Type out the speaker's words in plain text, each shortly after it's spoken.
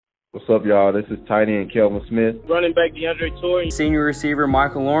What's up, y'all? This is Tiny and Kelvin Smith. Running back DeAndre Torrey. Senior receiver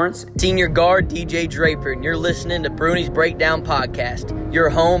Michael Lawrence. Senior guard DJ Draper, and you're listening to Bruni's Breakdown Podcast, your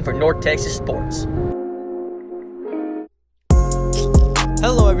home for North Texas sports.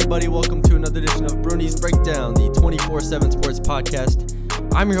 Hello, everybody. Welcome to another edition of Bruni's Breakdown, the 24/7 sports podcast.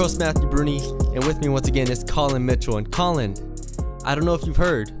 I'm your host, Matthew Bruni, and with me once again is Colin Mitchell. And Colin, I don't know if you've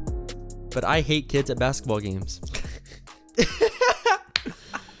heard, but I hate kids at basketball games.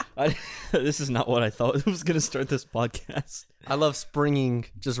 This is not what I thought it was going to start this podcast. I love springing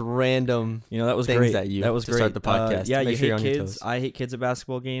just random that was things great. at you. That was to great. Start the podcast. Yeah, you sure hate kids. toes. I hate kids at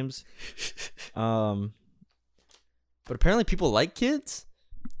basketball games. But apparently people like kids.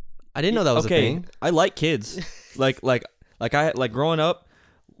 I didn't know that was a thing. I like kids. like I growing up,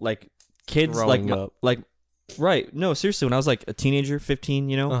 like kids Growing up. Right. No, seriously, when I was like a teenager, 15,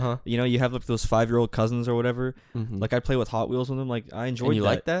 you have like those 5-year-old cousins or whatever. Mm-hmm. Like I play with Hot Wheels with them. Like I enjoyed and you that.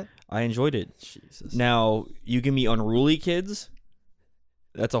 like that? I enjoyed it. Jesus. Now, you give me unruly kids,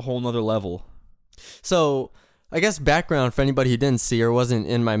 that's a whole nother level. So, I guess background for anybody who didn't see or wasn't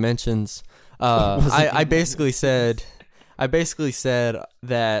in my mentions, I basically said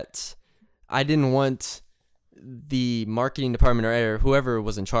that I didn't want the marketing department or whoever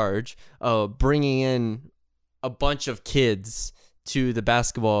was in charge bringing in a bunch of kids to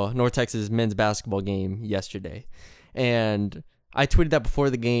the North Texas men's basketball game yesterday, and I tweeted that before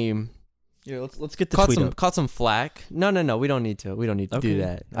the game. Yeah, let's get the tweet up. Caught some flack. No, we don't need to do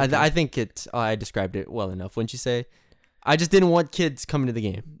that. Okay. I think I described it well enough. Wouldn't you say? I just didn't want kids coming to the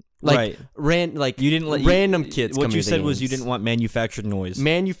game. Right. You didn't let random kids. What coming you to the said was games. you didn't want manufactured noise.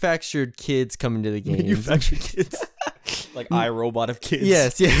 Manufactured kids coming to the game. Manufactured kids. Like iRobot of kids.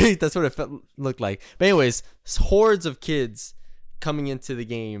 Yes, yeah, that's what it looked like. But anyways, hordes of kids coming into the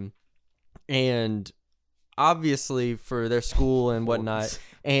game, and obviously for their school and whatnot.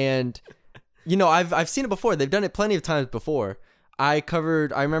 And I've seen it before. They've done it plenty of times before. I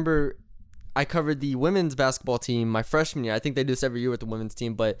remember I covered the women's basketball team my freshman year. I think they do this every year with the women's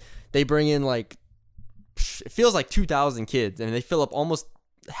team, but they bring in it feels like 2,000 kids, and they fill up almost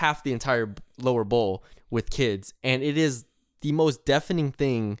half the entire lower bowl with kids. And it is the most deafening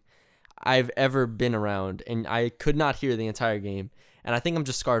thing I've ever been around, and I could not hear the entire game. And I think I'm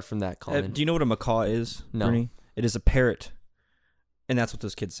just scarred from that, Colin. Do you know what a macaw is? No. Bernie? It is a parrot, and that's what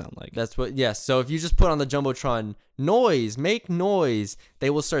those kids sound like. Yes. So if you just put on the Jumbotron, make noise, they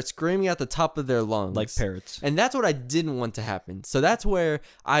will start screaming at the top of their lungs. Like parrots. And that's what I didn't want to happen. So that's where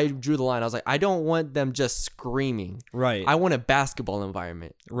I drew the line. I was like, I don't want them just screaming. Right. I want a basketball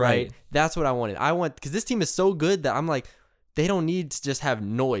environment. Right. That's what I wanted. Because this team is so good that I'm like, they don't need to just have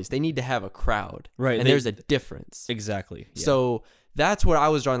noise. They need to have a crowd. Right. And there's a difference. Exactly. Yeah. So that's where I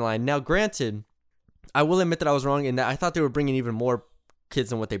was drawing the line. Now, granted, I will admit that I was wrong in that I thought they were bringing even more kids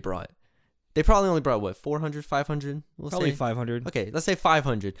than what they brought. They probably only brought 400, 500? Probably 500. Okay, let's say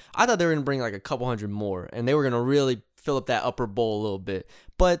 500. I thought they were going to bring like a couple hundred more, and they were going to really fill up that upper bowl a little bit.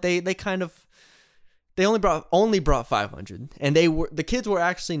 But they only brought 500, and the kids were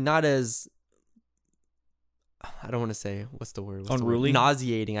actually not as, I don't want to say, what's the word? Unruly?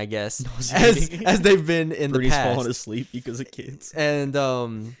 Nauseating, I guess, as they've been in Bernie's the past. falling asleep because of kids. And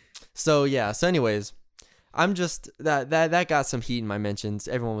so anyways, I'm just that got some heat in my mentions.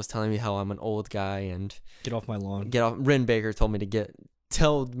 Everyone was telling me how I'm an old guy and Get off my lawn. Ren Baker told me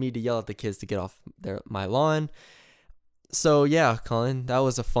to yell at the kids to get off my lawn. So yeah, Colin, that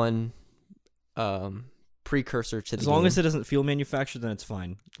was a fun precursor to the As long game. as it doesn't feel manufactured, then it's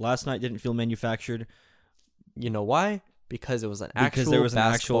fine. Last night didn't feel manufactured. You know why? Because it was an Because there was an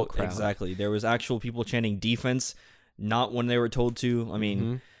basketball actual crowd. Exactly. There was actual people chanting defense, not when they were told to. I mean,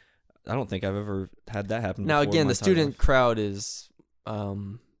 Mm-hmm. I don't think I've ever had that happen Now before in again, my the entire student life. crowd is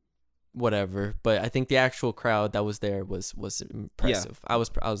whatever, but I think the actual crowd that was there was impressive. Yeah. I was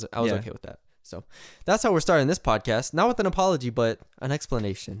Yeah. okay with that. So that's how we're starting this podcast. Not with an apology, but an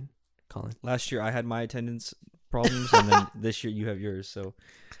explanation, Colin. Last year I had my attendance problems, and then this year you have yours. So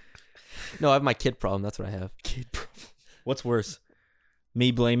No, I have my kid problem. That's what I have. what's worse,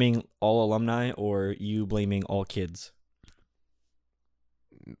 me blaming all alumni or you blaming all kids?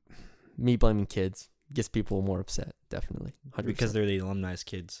 Me blaming kids gets people more upset, definitely. 100%. Because they're the alumni's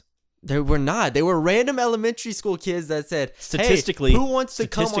kids. They were not. They were random elementary school kids that said, Statistically, hey, who wants to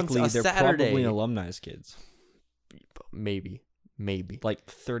come on a they're Saturday? probably alumni's kids. Maybe. Like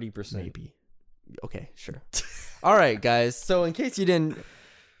 30%. Maybe. Okay, sure. All right, guys. So in case you didn't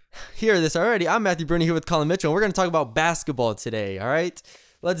hear this already, I'm Matthew Bruni here with Colin Mitchell, and we're going to talk about basketball today, all right?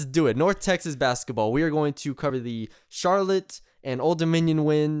 Let's do it. North Texas basketball. We are going to cover the Charlotte and Old Dominion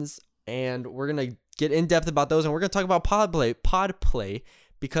wins, and we're going to get in-depth about those, and we're going to talk about pod play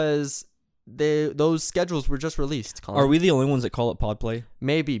because those schedules were just released. Colin. Are we the only ones that call it pod play?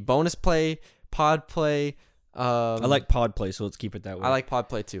 Maybe bonus play, pod play. I like pod play, so let's keep it that way. I like pod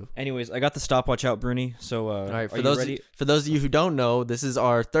play too. Anyways, I got the stopwatch out, Bruni. So, all right, for those of you who don't know, this is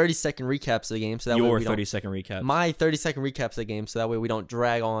our 30-second recaps of the game. So that your way 30-second recap. My 30-second recaps of the game, so that way we don't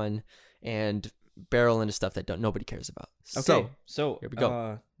drag on and barrel into stuff that nobody cares about. Okay, so here we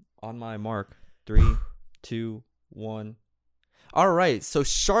go. On my mark, 3, 2, 1. All right, so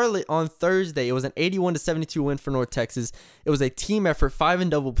Charlotte on Thursday, it was an 81-72 win for North Texas. It was a team effort, 5 in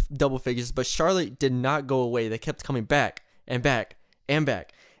double figures, but Charlotte did not go away. They kept coming back and back and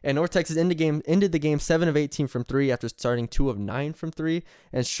back. And North Texas ended the game 7 of 18 from 3 after starting 2 of 9 from 3,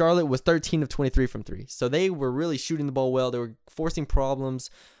 and Charlotte was 13 of 23 from 3. So they were really shooting the ball well. They were forcing problems,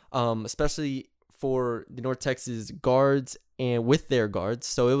 especially for the North Texas guards and with their guards.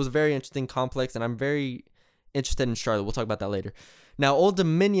 So it was a very interesting complex, and I'm very interested in Charlotte. We'll talk about that later. Now, Old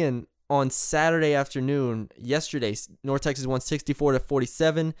Dominion on Saturday afternoon, yesterday, North Texas won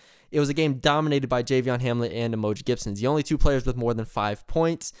 64-47. It was a game dominated by Javion Hamlet and Emoji Gibson, the only two players with more than 5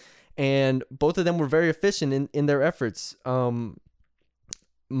 points, and both of them were very efficient in their efforts.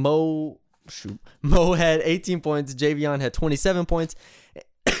 Mo had 18 points, Javion had 27 points,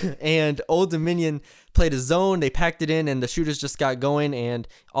 and Old Dominion played a zone. They packed it in, and the shooters just got going. And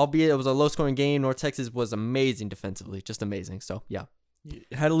albeit it was a low-scoring game, North Texas was amazing defensively, just amazing. So yeah, you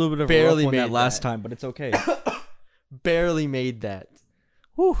had a little bit of barely a rough one made that last time, but it's okay. Barely made that.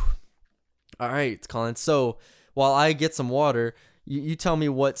 Whew. All right, Colin. So while I get some water, you tell me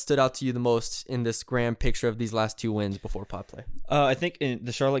what stood out to you the most in this grand picture of these last 2 wins before pod play. I think in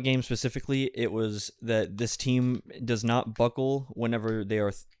the Charlotte game specifically, it was that this team does not buckle whenever they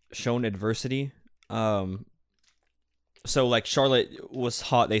are shown adversity. So like Charlotte was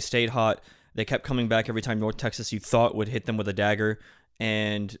hot. They stayed hot. They kept coming back every time North Texas you thought would hit them with a dagger,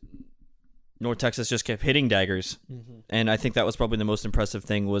 and North Texas just kept hitting daggers. Mm-hmm. And I think that was probably the most impressive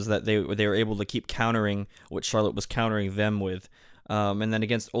thing, was that they were able to keep countering what Charlotte was countering them with. And then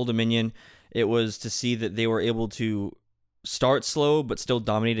against Old Dominion, it was to see that they were able to start slow but still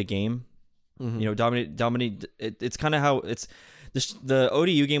dominate a game. Mm-hmm. You know, dominate. It's kind of how it's the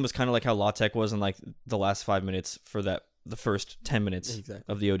ODU game was kind of like how La Tech was in like the last 5 minutes for the first 10 minutes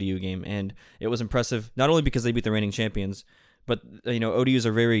of the ODU game, and it was impressive not only because they beat the reigning champions, but you know, ODU is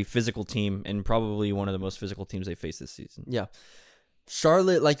a very physical team and probably one of the most physical teams they faced this season. Yeah,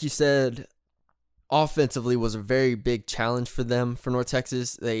 Charlotte, like you said, offensively was a very big challenge for them, for North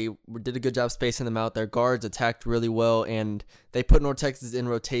Texas. They did a good job spacing them out. Their guards attacked really well, and they put North Texas in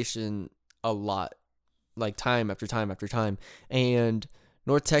rotation a lot, like time after time after time. And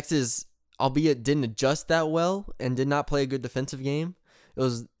North Texas, albeit didn't adjust that well and did not play a good defensive game.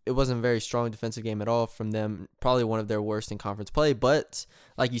 It wasn't a very strong defensive game at all from them. Probably one of their worst in conference play. But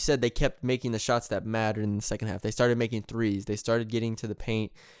like you said, they kept making the shots that mattered in the second half. They started making threes. They started getting to the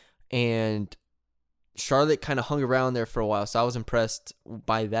paint, and Charlotte kind of hung around there for a while, so I was impressed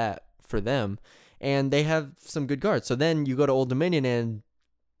by that for them. And they have some good guards. So then you go to Old Dominion, and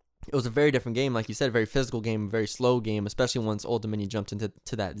it was a very different game. Like you said, a very physical game, a very slow game, especially once Old Dominion jumped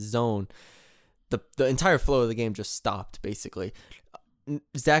into that zone. The entire flow of the game just stopped, basically.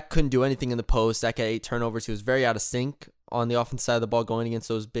 Zach couldn't do anything in the post. Zach had 8 turnovers. He was very out of sync on the offensive side of the ball, going against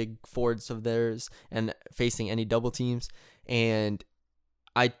those big forwards of theirs and facing any double teams. And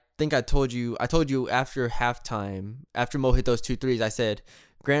I think I told you after halftime, after Mo hit those 2 threes, I said,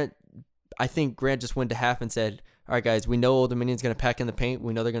 I think Grant just went to half and said, all right, guys, we know Old Dominion's going to pack in the paint.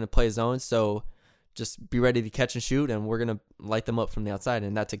 We know they're going to play zone, so just be ready to catch and shoot, and we're going to light them up from the outside.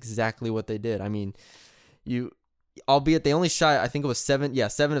 And that's exactly what they did. I mean, albeit they only shot, I think it was 7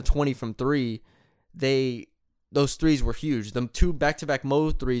 of 20 from 3. Those threes were huge. The 2 back-to-back Mo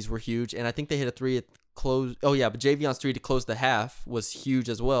threes were huge, and I think they hit a 3 at close. Oh yeah, but Javion's 3 to close the half was huge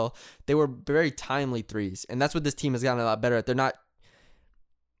as well. They were very timely threes, and that's what this team has gotten a lot better at. They're not.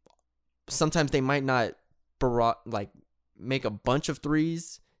 Sometimes they might not make a bunch of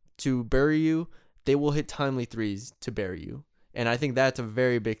threes to bury you. They will hit timely threes to bury you, and I think that's a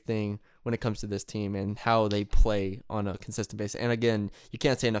very big thing when it comes to this team and how they play on a consistent basis. And again, you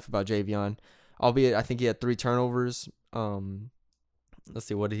can't say enough about Javion. Albeit, I think he had 3 turnovers. Let's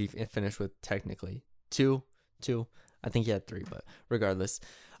see, what did he finish with technically? 2. I think he had 3, but regardless.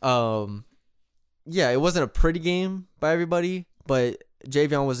 Yeah, it wasn't a pretty game by everybody, but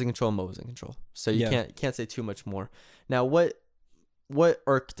Javion was in control, Mo was in control. So you can't say too much more. Now, what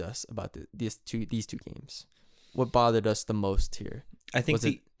irked us about these two games? What bothered us the most here? I think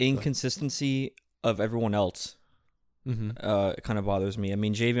the inconsistency of everyone else. It kind of bothers me. I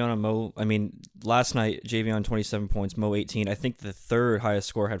mean, Javion and Mo. I mean, last night Javion 27 points, Mo 18. I think the third highest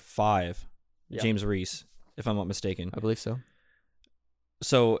score had 5. Yeah. James Reese, if I'm not mistaken. I believe so.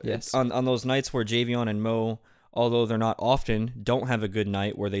 So Yes. on those nights where Javion and Mo, although they're not often, don't have a good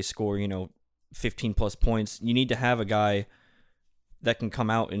night where they score 15 plus points, you need to have a guy that can come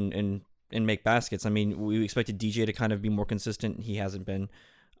out and make baskets. I mean, we expected DJ to kind of be more consistent. He hasn't been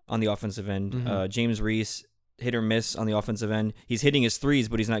on the offensive end. James Reese, hit or miss on the offensive end. He's hitting his threes,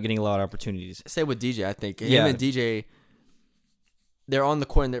 but he's not getting a lot of opportunities. Same with DJ, I think. Yeah. Him and DJ, they're on the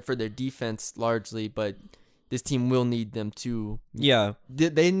court for their defense largely, but this team will need them to. Yeah.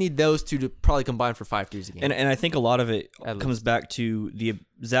 They need those two to probably combine for 5 threes a game. And I think a lot of it At comes least. back to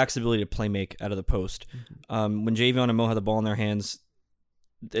Zach's ability to play make out of the post. When Javion and Mo have the ball in their hands,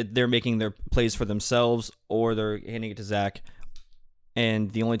 they're making their plays for themselves or they're handing it to Zach.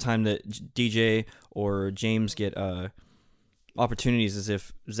 And the only time that DJ or James get opportunities is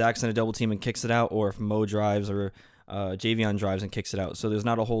if Zach's in a double team and kicks it out, or if Mo drives or Javion drives and kicks it out. So there's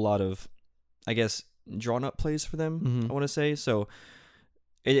not a whole lot of, I guess, drawn up plays for them. I want to say. So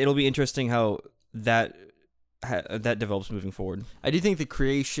it'll be interesting how that develops moving forward. I do think the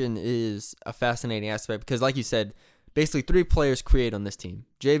creation is a fascinating aspect because, like you said, basically 3 players create on this team.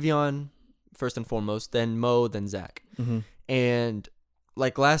 Javion, first and foremost, then Mo, then Zach. And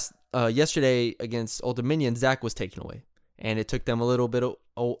like yesterday against Old Dominion, Zach was taken away. And it took them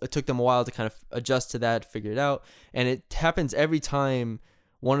it took them a while to kind of adjust to that, figure it out. And it happens every time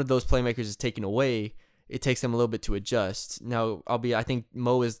one of those playmakers is taken away, it takes them a little bit to adjust. Now, I think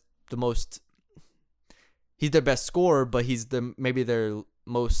Mo is he's their best scorer, but he's maybe their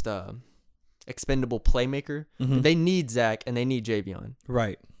most expendable playmaker. They need Zach and they need Javion.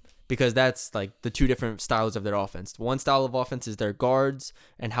 Right. Because that's like the 2 different styles of their offense. One style of offense is their guards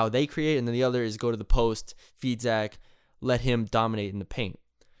and how they create, and then the other is go to the post, feed Zach, let him dominate in the paint.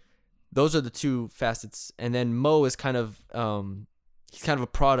 Those are the 2 facets. And then Mo is kind of he's kind of a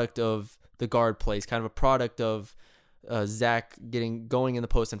product of the guard plays, kind of a product of Zach going in the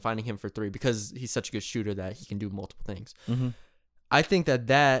post and finding him for 3 because he's such a good shooter that he can do multiple things. I think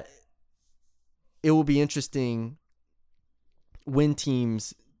that it will be interesting when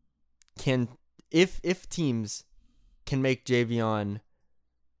teams can, if teams can make Javion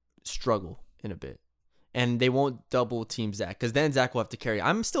struggle in a bit, and they won't double team Zach, because then Zach will have to carry.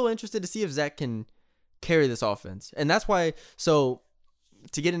 I'm still interested to see if Zach can carry this offense, and that's why. So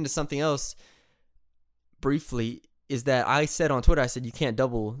to get into something else briefly is that I said on Twitter, I said you can't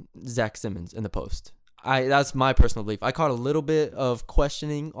double Zach Simmons in the post. That's my personal belief. I caught a little bit of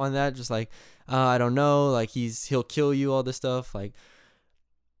questioning on that, just like I don't know, like he'll kill you, all this stuff, like.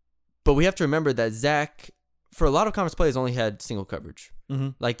 But we have to remember that Zach, for a lot of conference plays, only had single coverage.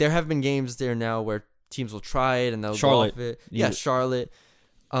 Like there have been games there now where teams will try it and they'll go off it. Yeah, Charlotte.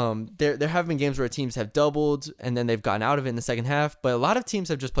 There have been games where teams have doubled and then they've gotten out of it in the second half. But a lot of teams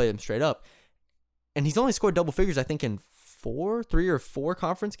have just played him straight up. And he's only scored double figures, I think, in 3 or 4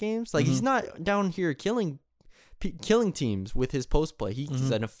 conference games. Like he's not down here killing teams with his post play.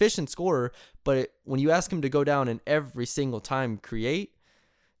 He's an efficient scorer. But when you ask him to go down and every single time create,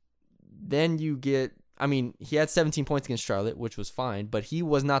 then you get, I mean, he had 17 points against Charlotte, which was fine, but he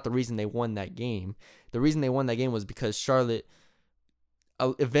was not the reason they won that game. The reason they won that game was because Charlotte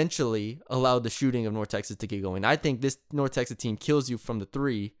eventually allowed the shooting of North Texas to get going. I think this North Texas team kills you from the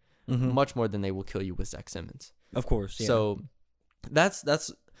 3 much more than they will kill you with Zach Simmons. Of course. Yeah. So that's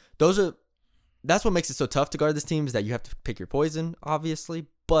what makes it so tough to guard this team, is that you have to pick your poison, obviously.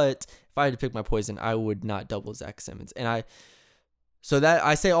 But if I had to pick my poison, I would not double Zach Simmons. And I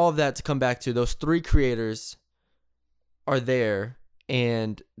say all of that to come back to those 3 creators are there,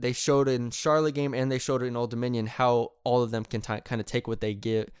 and they showed it in Charlotte game and they showed it in Old Dominion how all of them can kind of take what they're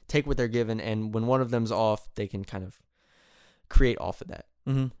given, and when one of them's off, they can kind of create off of that.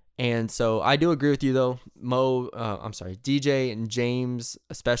 And so I do agree with you though. DJ and James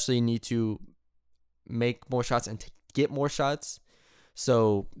especially need to make more shots and get more shots.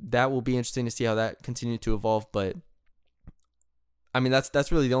 So that will be interesting to see how that continues to evolve. But I mean,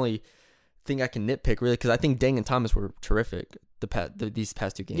 that's really the only thing I can nitpick, really, because I think Deng and Thomas were terrific these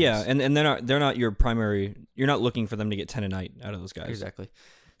past 2 games. Yeah, and they're not your primary. You're not looking for them to get 10 a night out of those guys. Exactly.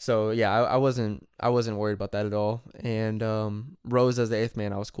 So yeah, I wasn't worried about that at all. And Rose as the 8th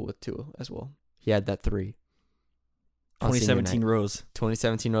man, I was cool with too as well. He had that 3. 2017 Rose.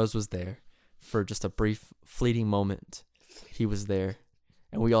 2017 Rose was there for just a brief, fleeting moment. He was there,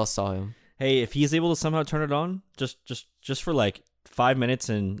 and we all saw him. Hey, if he's able to somehow turn it on, just for like 5 minutes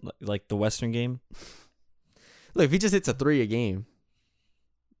in like the Western game. Look, if he just hits a 3 a game.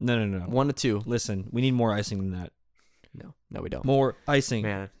 No. 1 to 2. Listen, we need more icing than that. No, we don't. More icing.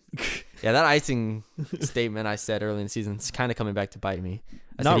 Man. Yeah, that icing statement I said early in the season is kind of coming back to bite me.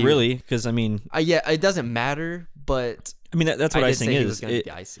 Not really, because I mean, yeah, it doesn't matter, but I mean that's what icing is. He was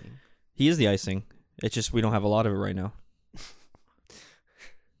the icing. He is the icing. It's just we don't have a lot of it right now.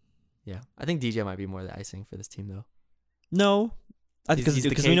 Yeah, I think DJ might be more the icing for this team though. No, because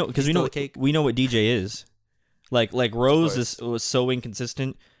we know what DJ is. Like Rose was so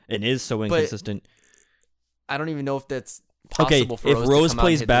inconsistent and is so inconsistent. I don't even know if that's possible for Rose. If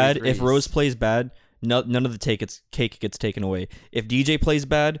Rose plays bad, none of the cake gets taken away. If DJ plays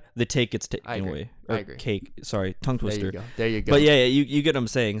bad, the take gets taken away. I agree. Cake, sorry, tongue twister. There you go. But yeah, you get what I'm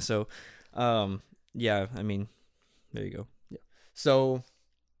saying. So, yeah, I mean, there you go. Yeah. So,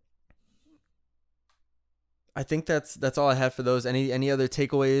 I think that's all I have for those. Any other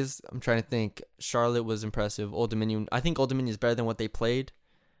takeaways? I'm trying to think. Charlotte was impressive. Old Dominion. I think Old Dominion is better than what they played.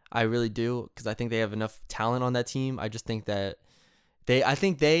 I really do, because I think they have enough talent on that team. I just think that I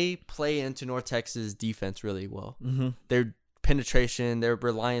think they play into North Texas defense really well. Mm-hmm. Their penetration, their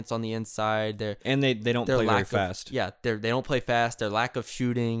reliance on the inside, they don't play very fast. They don't play fast. Their lack of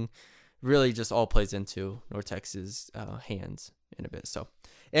shooting really just all plays into North Texas' hands in a bit. So,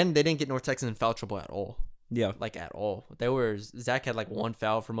 and they didn't get North Texas in foul trouble at all. Yeah, like at all. Zach had like one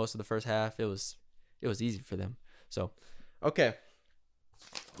foul for most of the first half. It was easy for them. So, okay.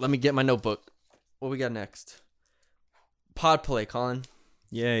 Let me get my notebook. What we got next? Pod play, Colin.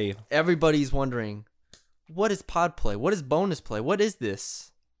 Yay. Everybody's wondering, what is pod play? What is bonus play? What is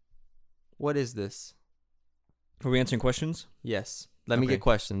this? What is this? Are we answering questions? Yes. Let me get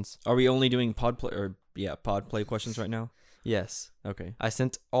questions. Are we only doing pod play questions right now? Yes. Okay. I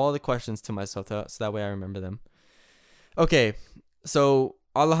sent all the questions to myself so that way I remember them. Okay. So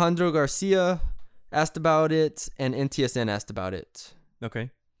Alejandro Garcia asked about it and NTSN asked about it.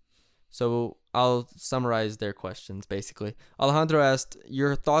 Okay. So I'll summarize their questions, basically. Alejandro asked,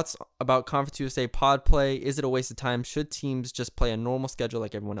 your thoughts about Conference USA pod play. Is it a waste of time? Should teams just play a normal schedule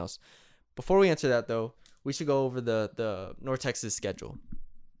like everyone else? Before we answer that, though, we should go over the North Texas schedule.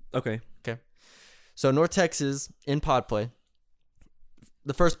 Okay. So North Texas in pod play.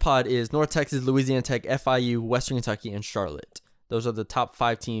 The first pod is North Texas, Louisiana Tech, FIU, Western Kentucky, and Charlotte. Those are the top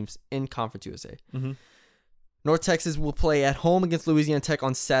 5 teams in Conference USA. Mm-hmm. North Texas will play at home against Louisiana Tech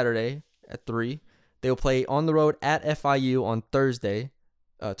on Saturday at 3. They will play on the road at FIU on Thursday,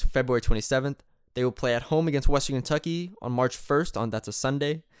 February 27th. They will play at home against Western Kentucky on March 1st. That's a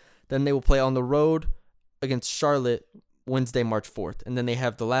Sunday. Then they will play on the road against Charlotte Wednesday, March 4th. And then they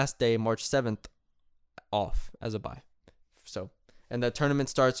have the last day, March 7th, off as a bye. So, and the tournament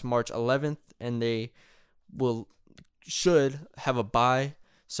starts March 11th, and they should have a bye.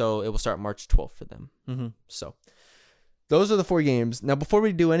 So it will start March 12th for them. Mm-hmm. So those are the 4 games. Now, before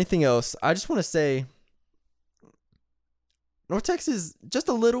we do anything else, I just want to say North Texas just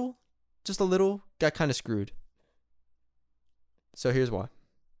a little got kind of screwed. So here's why.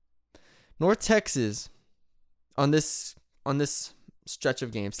 North Texas on this stretch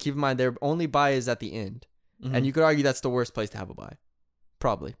of games, keep in mind their only bye is at the end. Mm-hmm. And you could argue that's the worst place to have a bye.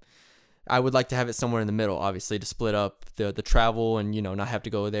 Probably. I would like to have it somewhere in the middle, obviously, to split up the travel and, not have to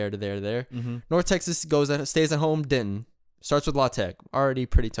go there to there to there. Mm-hmm. North Texas stays at home. Denton starts with La Tech. Already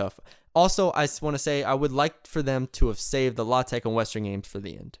pretty tough. Also, I want to say I would like for them to have saved the La Tech and Western games for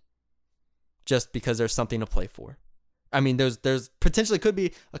the end, just because there's something to play for. I mean, there's potentially could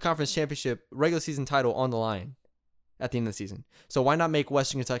be a conference championship regular season title on the line at the end of the season. So why not make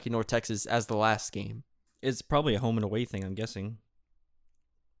Western Kentucky, North Texas as the last game? It's probably a home and away thing, I'm guessing.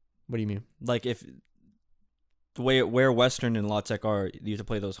 What do you mean? Like if the way where Western and La Tech are, you have to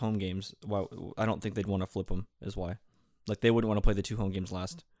play those home games. Well, I don't think they'd want to flip them. Is why, like they wouldn't want to play the 2 home games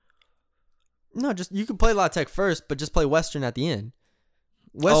last. No, just you can play La Tech first, but just play Western at the end.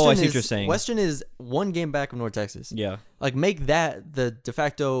 I see what you're saying. Western is 1 game back of North Texas. Yeah, like make that the de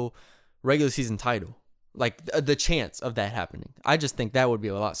facto regular season title. Like the chance of that happening. I just think that would be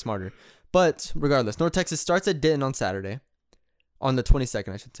a lot smarter. But regardless, North Texas starts at Denton on Saturday. On the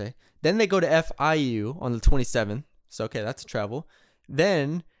 22nd, I should say. Then they go to FIU on the 27th. So, okay, that's a travel.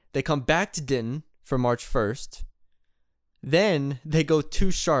 Then they come back to Denton for March 1st. Then they go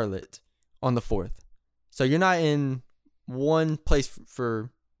to Charlotte on the 4th. So you're not in one place for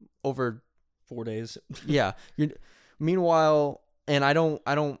over 4 days. Yeah. Meanwhile, and I don't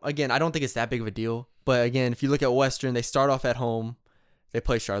think it's that big of a deal. But again, if you look at Western, they start off at home. They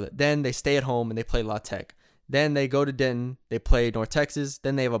play Charlotte. Then they stay at home and they play La Tech. Then they go to Denton, they play North Texas,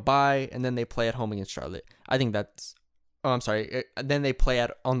 then they have a bye, and then they play at home against Charlotte. I think that's... Oh, I'm sorry. Then they play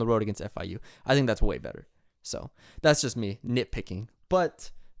on the road against FIU. I think that's way better. So, that's just me nitpicking.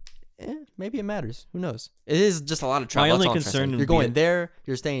 But maybe it matters. Who knows? It is just a lot of travel. My That's only all I'm trying to say. concern You're would going be- there,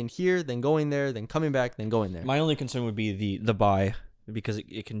 you're staying here, then going there, then coming back, then going there. My only concern would be the bye, because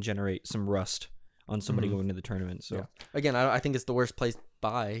it can generate some rust on somebody Mhm. going to the tournament. So Yeah. Again, I think it's the worst place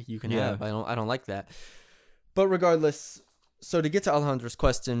bye you can Yeah. have. I don't like that. But regardless, so to get to Alejandro's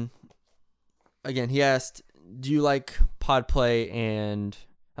question, again, he asked, "Do you like pod play?" And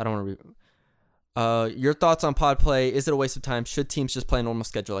I don't want to. Your thoughts on pod play? Is it a waste of time? Should teams just play a normal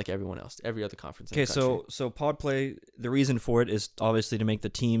schedule like everyone else, every other conference? In okay, the country? so pod play, the reason for it is obviously to make the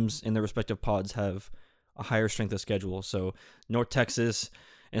teams in their respective pods have a higher strength of schedule. So North Texas,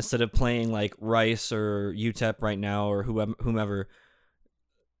 instead of playing like Rice or UTEP right now or whomever,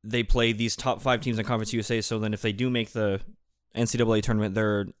 they play these top 5 teams in Conference USA. So then if they do make the NCAA tournament,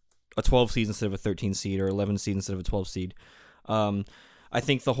 they're a 12 seed instead of a 13 seed, or 11 seed instead of a 12 seed. I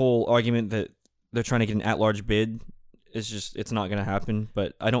think the whole argument that they're trying to get an at-large bid is just, it's not going to happen.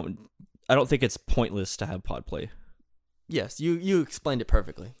 But I don't think it's pointless to have pod play. Yes, you explained it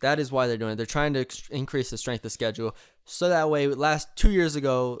perfectly. That is why they're doing it. They're trying to increase the strength of schedule, so that way, last 2 years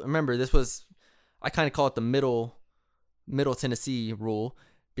ago, remember, this was, I kind of call it the middle Tennessee rule,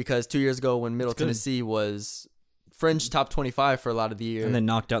 because 2 years ago when Middle That's good. Tennessee was fringe top 25 for a lot of the year, And then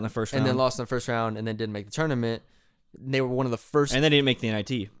knocked out in the first round. and then lost in the first round, and then didn't make the tournament. They were one of the first. And they didn't make the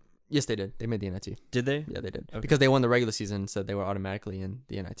NIT. Yes, they did. They made the NIT. Did they? Yeah, they did. Okay. Because they won the regular season, so they were automatically in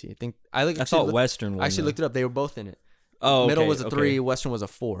the NIT. I think I thought Western won. I actually though. looked it up. They were both in it. Oh, Middle okay, was a okay. 3, Western was a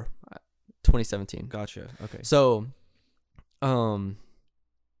 4. 2017. Gotcha. Okay. So,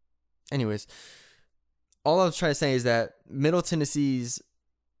 anyways, all I was trying to say is that Middle Tennessee's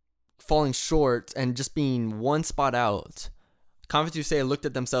falling short and just being one spot out. Conference USA looked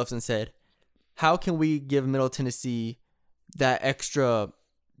at themselves and said, "How can we give Middle Tennessee that extra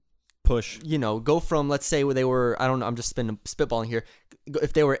Push. go from, let's say where they were, I don't know, I'm just spitballing here.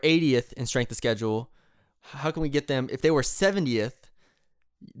 If they were 80th in strength of schedule, how can we get them, if they were 70th,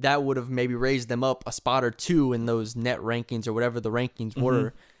 that would have maybe raised them up a spot or 2 in those net rankings or whatever the rankings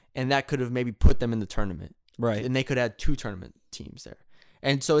were, and that could have maybe put them in the tournament. Right. And they could have 2 tournament teams there.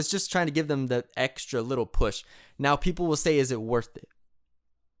 And so it's just trying to give them that extra little push. Now people will say, is it worth it?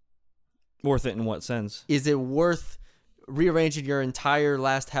 Worth it in what sense? Is it worth rearranging your entire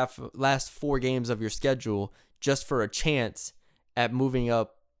last 4 games of your schedule just for a chance at moving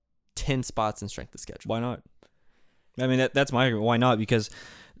up 10 spots in strength of schedule? Why not? I mean, that's my argument. Why not? Because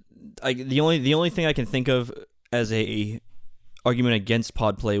the only thing I can think of as a argument against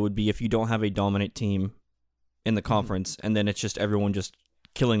pod play would be if you don't have a dominant team in the conference, and then it's just everyone just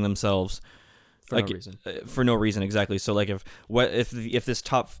killing themselves For no reason. For no reason, exactly. So like if this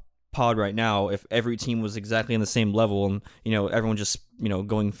top pod right now, if every team was exactly on the same level, and everyone just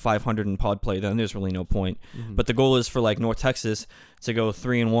going 500 in pod play, then there's really no point. But the goal is for like North Texas to go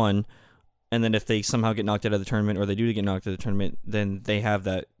 3-1, and then if they somehow get knocked out of the tournament, or they do get knocked out of the tournament, then they have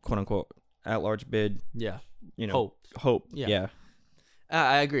that quote unquote at large bid. Yeah. Hope. Yeah. Yeah.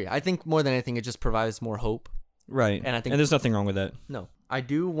 I agree. I think more than anything, it just provides more hope. Right. And I think there's nothing wrong with that. No, I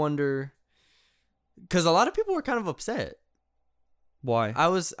do wonder, because a lot of people were kind of upset. Why?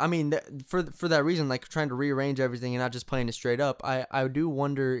 For that reason, like trying to rearrange everything and not just playing it straight up. I do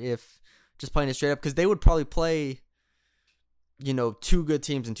wonder if just playing it straight up, because they would probably play, 2 good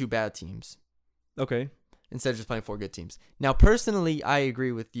teams and 2 bad teams Okay. instead of just playing 4 good teams. Now, personally, I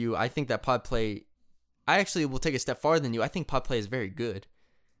agree with you. I think that pod play, I actually will take a step farther than you. I think pod play is very good.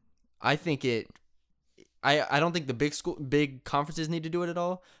 I think I don't think the big conferences need to do it at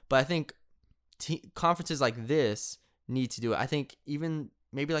all, but I think conferences like this need to do it. I think even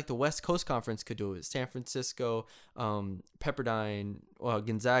maybe like the West Coast Conference could do it. San Francisco, Pepperdine,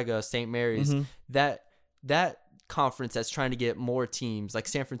 Gonzaga, St. Mary's. That conference that's trying to get more teams, like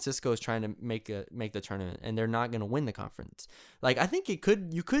San Francisco is trying to make the tournament, and they're not going to win the conference. Like, I think you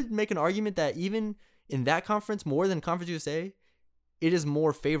could make an argument that even in that conference, more than Conference USA, it is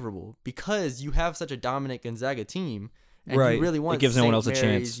more favorable because you have such a dominant Gonzaga team, and Right. you really want It gives no one else a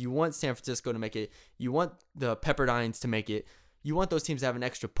chance. You want San Francisco to make it. You want the Pepperdines to make it. You want those teams to have an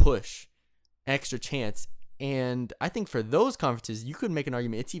extra push, extra chance. And I think for those conferences, you could make an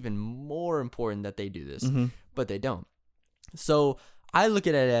argument it's even more important that they do this, but they don't. So I look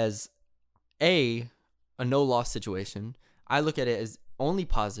at it as a no-loss situation. I look at it as only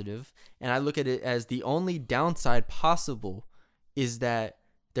positive, and I look at it as the only downside possible is that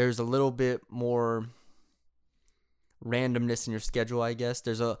there's a little bit more randomness in your schedule, I guess.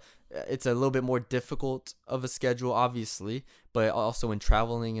 It's a little bit more difficult of a schedule, obviously, but also in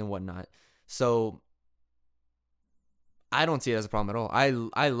traveling and whatnot. So I don't see it as a problem at all.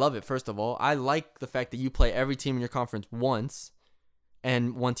 I love it, first of all. I like the fact that you play every team in your conference once,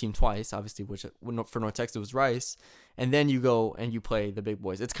 and one team twice, obviously, which for North Texas was Rice, and then you go and you play the big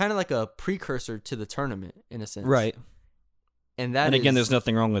boys. It's kind of like a precursor to the tournament in a sense, Right. And again, there's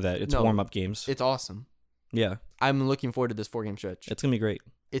nothing wrong with that. It's No. warm-up games. It's awesome. Yeah. I'm looking forward to this 4-game stretch. It's going to be great.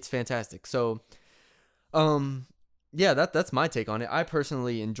 It's fantastic. So, yeah, that's my take on it. I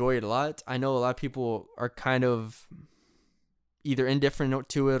personally enjoy it a lot. I know a lot of people are kind of either indifferent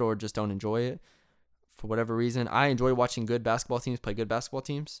to it or just don't enjoy it for whatever reason. I enjoy watching good basketball teams play good basketball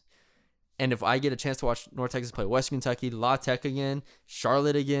teams. And if I get a chance to watch North Texas play Western Kentucky, La Tech again,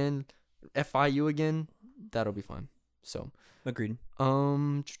 Charlotte again, FIU again, that'll be fun. So, Agreed.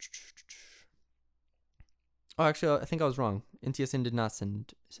 oh, actually, I think I was wrong. NTSN did not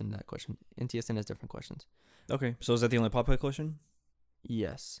send that question. NTSN has different questions. Okay. So is that the only pop question?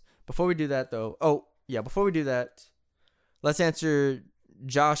 Yes. Before we do that, though, before we do that, let's answer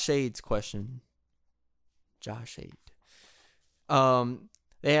Josh Shade's question. Josh Shade.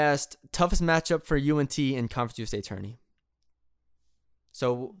 They asked toughest matchup for UNT in Conference USA tourney.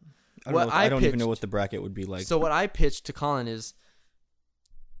 So I don't even know what the bracket would be like. So what I pitched to Colin is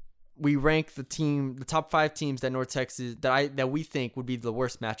we rank the top 5 teams that North Texas that we think would be the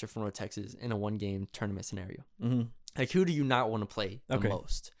worst matchup for North Texas in a 1-game tournament scenario. Mm-hmm. Like, who do you not want to play the Okay.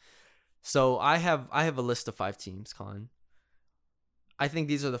 most? So I have a list of 5 teams, Colin. I think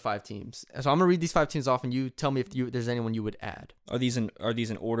these are the 5 teams. So I'm gonna read these 5 teams off, and you tell me if there's anyone you would add. Are these in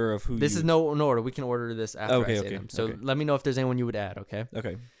order of who? This is no order. We can order this after I say them. So let me know if there's anyone you would add. Okay.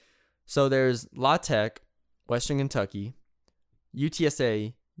 Okay. So there's La Tech, Western Kentucky,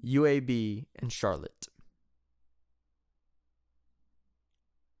 UTSA, UAB, and Charlotte.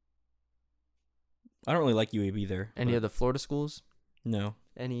 I don't really like UAB there. Any of the Florida schools? No.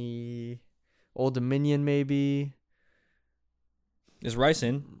 Any Old Dominion maybe? Is Rice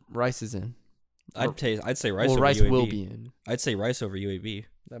in? Rice is in. I'd say Rice Well, over Rice UAB. will be in. I'd say Rice over UAB.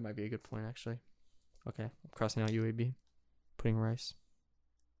 That might be a good point, actually. Okay, I'm crossing out UAB. Putting Rice.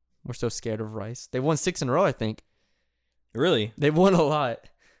 We're so scared of Rice. They've won 6 in a row, I think. Really? They've won a lot.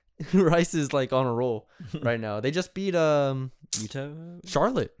 Rice is like on a roll right now. They just beat Utah?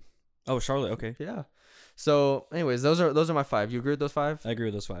 Charlotte. Oh, Charlotte. Okay. Yeah. So, anyways, those are my 5. You agree with those 5? I agree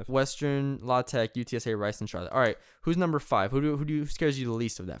with those 5. Western, La Tech, UTSA, Rice, and Charlotte. All right. Who's number 5? Who scares you the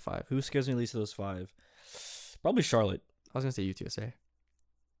least of that 5? Who scares me least of those 5? Probably Charlotte. I was gonna say UTSA.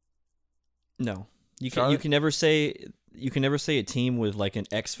 No. You Charlotte? can never say a team with like an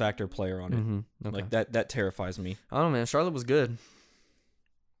X factor player on it. Mm-hmm. Okay. Like that terrifies me. I don't know, man. Charlotte was good.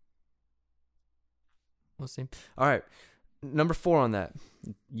 We'll see. All right. Number 4 on that.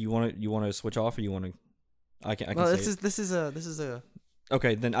 You want to switch off, or you want to? I can. Well, say this is a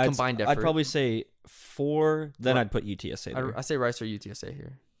okay. Then combined I'd effort. probably say 4. Then What? I'd put UTSA there. I say Rice or UTSA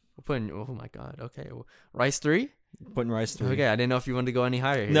here. We're putting. Oh my God. Okay. Rice 3. Putting Rice 3. Okay. I didn't know if you wanted to go any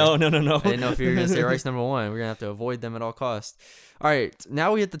higher here. No. I didn't know if you were gonna say Rice number 1. We're gonna have to avoid them at all costs. All right.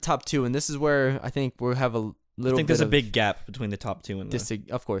 Now we hit the top 2, and this is where I think we'll have a little. I think bit there's a of big gap between the top 2 and the.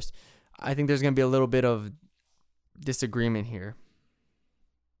 Of course, I think there's gonna be a little bit of disagreement here,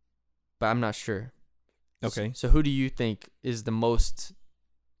 but I'm not sure. Okay. So who do you think is the worst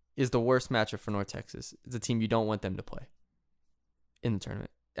matchup for North Texas? It's a team you don't want them to play in the tournament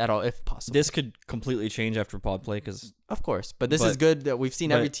at all, if possible. This could completely change after pod play, because Of course, but this is good that we've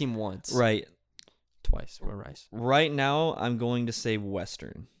seen every team once. right Twice for Rice. right now I'm going to say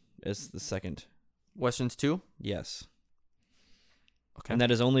Western as the second. Westerns 2? Yes. Okay. And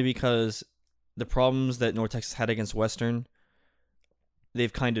that is only because the problems that North Texas had against Western,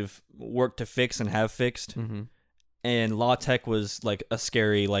 they've kind of worked to fix and have fixed. Mm-hmm. And La Tech was like a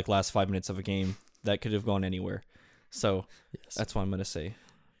scary last 5 minutes of a game that could have gone anywhere. So Yes. that's what I'm going to say.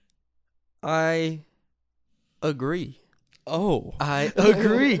 I agree. Oh. I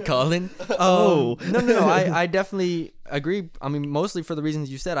agree, Colin. Oh. No. I definitely agree. I mean, mostly for the reasons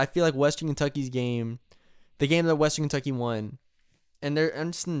you said. I feel like Western Kentucky's game, the game that Western Kentucky won, and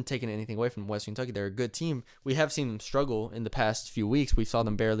I'm just not taking anything away from Western Kentucky. They're a good team. We have seen them struggle in the past few weeks. We saw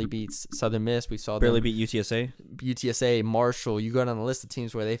them barely beat Southern Miss. We saw Barely them beat UTSA. UTSA, Marshall. You go down the list of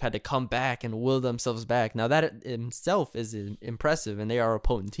teams where they've had to come back and will themselves back. Now that in itself is impressive, and they are a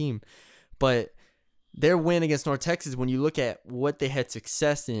potent team. But their win against North Texas, when you look at what they had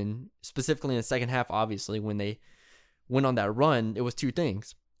success in, specifically in the second half, obviously, when they went on that run, it was 2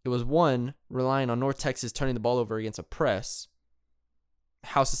 things. It was 1, relying on North Texas turning the ball over against a press.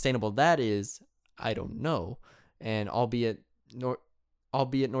 How sustainable that is, I don't know. And albeit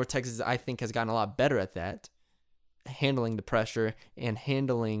North Texas, I think, has gotten a lot better at that, handling the pressure and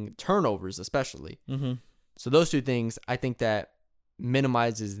handling turnovers especially. Mm-hmm. So those 2 things, I think that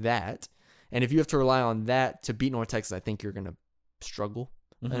minimizes that. And if you have to rely on that to beat North Texas, I think you're going to struggle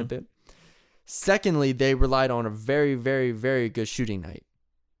in a bit. Secondly, they relied on a very, very, very good shooting night.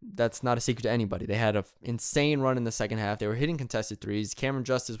 That's not a secret to anybody. They had an insane run in the second half. They were hitting contested threes. Cameron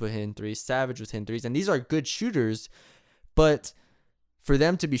Justice was hitting threes. Savage was hitting threes. And these are good shooters, but for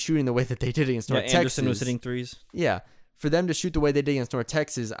them to be shooting the way that they did against North Texas. Anderson was hitting threes. Yeah. For them to shoot the way they did against North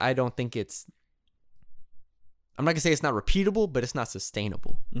Texas, I don't think it's... I'm not going to say it's not repeatable, but it's not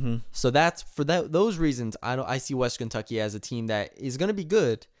sustainable. Mm-hmm. So that's for those reasons, I see Western Kentucky as a team that is going to be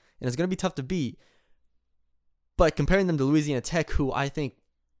good and it's going to be tough to beat. But comparing them to Louisiana Tech, who I think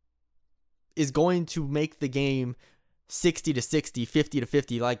is going to make the game 60-60,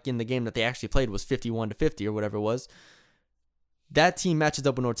 50-50, like in the game that they actually played was 51-50 or whatever it was. That team matches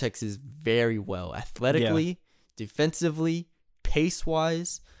up with North Texas very well, athletically, defensively,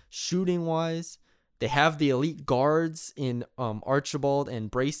 pace-wise, shooting-wise. They have the elite guards in Archibald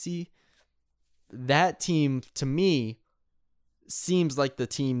and Bracey. That team, to me, seems like the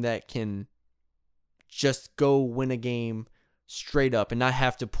team that can just go win a game straight up and not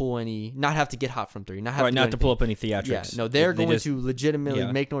have to get hot from three, not to pull up any theatrics. Yeah, no, they're going to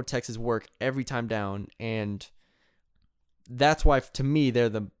legitimately make North Texas work every time down, and that's why, to me, they're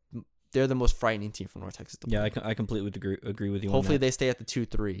the most frightening team from North Texas. Yeah, I completely agree with you. Hopefully, on that. they stay at the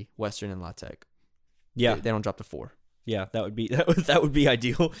 2-3, Western and La Tech. Yeah, they don't drop to 4. Yeah, that would be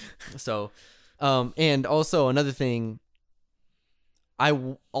ideal. So, and also another thing.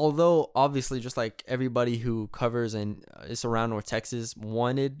 Although obviously just like everybody who covers and is around North Texas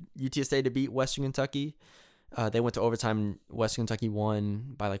wanted UTSA to beat Western Kentucky, they went to overtime. Western Kentucky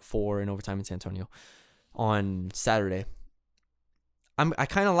won by like 4 in overtime in San Antonio on Saturday. I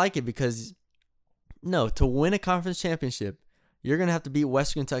kind of like it because to win a conference championship, you're gonna have to beat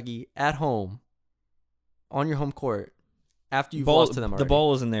Western Kentucky at home on your home court after you've lost to them already. The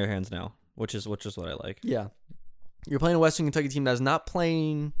ball is in their hands now, which is what I like. Yeah. You're playing a Western Kentucky team that's not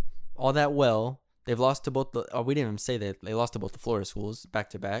playing all that well. They've lost to both we didn't even say that. They lost to both the Florida schools back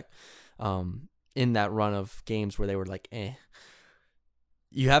to back in that run of games where they were like, eh.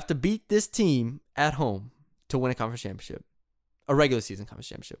 You have to beat this team at home to win a conference championship, a regular season conference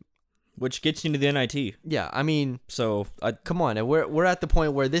championship. Which gets you to the NIT. Yeah, I mean, so come on. We're at the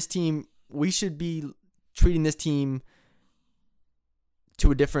point where this team, we should be treating this team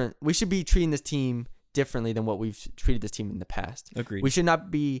differently than what we've treated this team in the past. Agreed. We should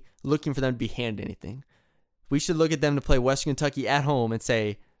not be looking for them to be handed anything. We should look at them to play Western Kentucky at home and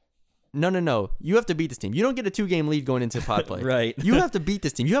say, no, you have to beat this team. You don't get a 2-game lead going into pod play. Right. You have to beat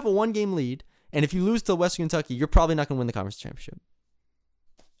this team. You have a 1-game lead, and if you lose to Western Kentucky, you're probably not going to win the conference championship.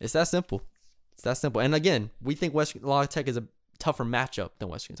 It's that simple. And again, we think La Tech is a tougher matchup than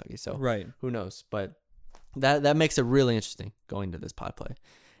Western Kentucky, so who knows? But that makes it really interesting going to this pod play.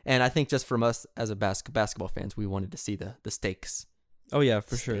 And I think just from us as a basketball fans, we wanted to see the stakes. Oh, yeah,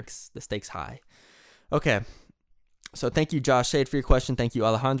 for sure. The stakes high. Okay. So thank you, Josh Shade, for your question. Thank you,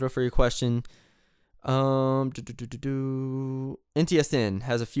 Alejandro, for your question. NTSN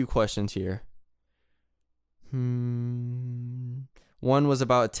has a few questions here. One was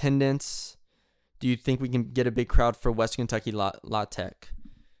about attendance. Do you think we can get a big crowd for Western Kentucky La Tech?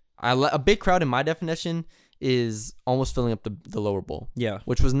 A big crowd, in my definition, is almost filling up the lower bowl. Yeah.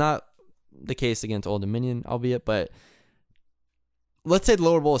 Which was not the case against Old Dominion, albeit, but let's say the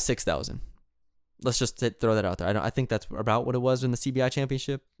lower bowl is 6,000. Let's just throw that out there. I think that's about what it was in the CBI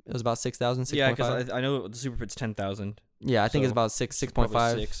championship. It was about 6,000, 6.5. Yeah, because I know the Super Pit's 10,000. Yeah, I think it's about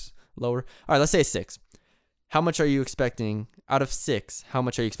 6.5 6. Lower. All right, let's say 6. How much are you expecting out of 6? How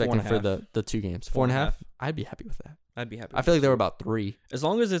much are you expecting for the 2 games? 4.5? I'd be happy with that. I'd be happy. I feel like they were about 3. As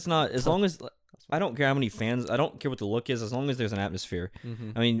long as it's not, I don't care how many fans, I don't care what the look is, as long as there's an atmosphere.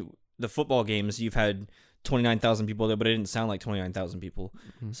 Mm-hmm. I mean, the football games, you've had 29,000 people there, but it didn't sound like 29,000 people.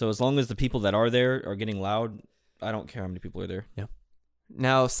 Mm-hmm. So as long as the people that are there are getting loud, I don't care how many people are there. Yeah.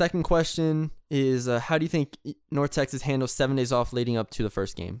 Now, second question is, how do you think North Texas handles 7 days off leading up to the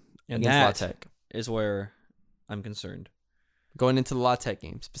first game against La Tech? Is where I'm concerned. Going into the La Tech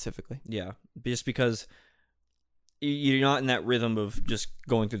game specifically. Yeah, just because you're not in that rhythm of just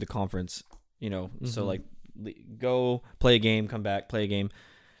going through the conference, Mm-hmm. So like, go play a game, come back, play a game.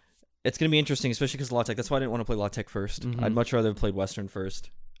 It's gonna be interesting, especially because La Tech. That's why I didn't want to play La Tech first. Mm-hmm. I'd much rather have played Western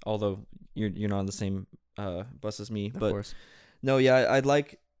first. Although you're not on the same bus as me, but of course. No, yeah,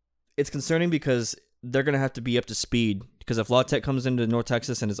 it's concerning because they're gonna have to be up to speed. Because if La Tech comes into North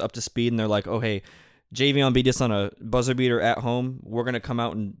Texas and is up to speed, and they're like, oh hey, Javion beat us on a buzzer beater at home, we're gonna come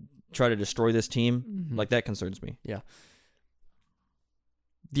out and try to destroy this team. Mm-hmm. Like, that concerns me. Yeah.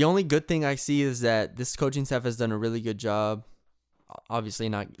 The only good thing I see is that this coaching staff has done a really good job obviously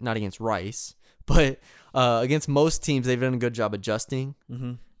not against Rice, but against most teams, they've done a good job adjusting.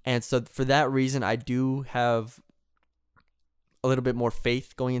 Mm-hmm. And so for that reason, I do have a little bit more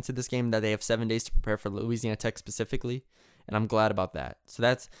faith going into this game that they have 7 days to prepare for Louisiana Tech specifically, and I'm glad about that. So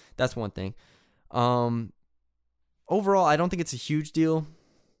that's one thing. Overall, I don't think it's a huge deal.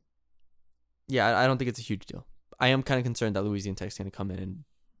 Yeah, I don't think it's a huge deal. I am kind of concerned that Louisiana Tech's going to come in and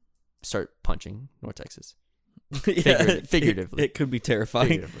start punching North Texas. Figuratively. It could be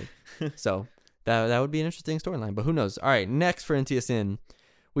terrifying. Figuratively. So that would be an interesting storyline, but who knows? All right, next for NTSN,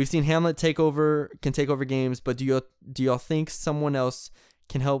 we've seen Hamlet can take over games, but do y'all think someone else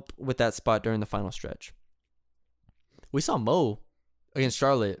can help with that spot during the final stretch? We saw Mo against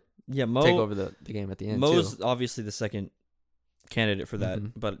Charlotte Mo take over the game at the end. Mo's too. obviously the second candidate for that,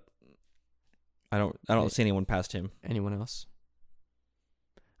 Mhm. but I don't see anyone past him. Anyone else?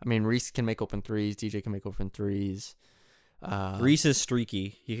 I mean, Reese can make open threes. DJ can make open threes. Reese is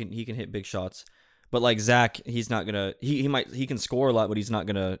streaky. He can hit big shots. But like Zach, he's not gonna. He can score a lot, but it's not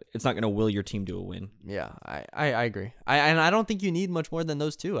gonna will your team to a win. Yeah, I agree. I don't think you need much more than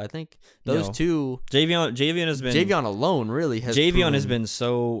those two. I think those two. Javion has been Javion alone really has. Javion has been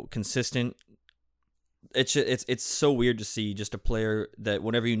so consistent. It's so weird to see just a player that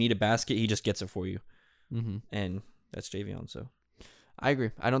whenever you need a basket, he just gets it for you, Mm-hmm. and that's Javion. So I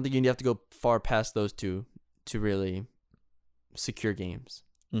agree. I don't think you have to go far past those two to really secure games.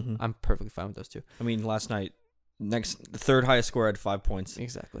 mm-hmm. I'm perfectly fine with those two. I mean, last night, the third highest score had 5 points.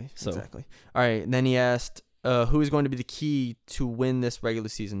 Exactly. So- Exactly. All right. And then he asked, who is going to be the key to win this regular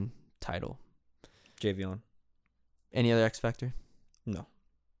season title? Javion. Any other X factor? No.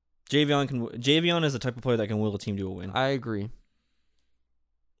 Javion is the type of player that can will a team to a win. I agree.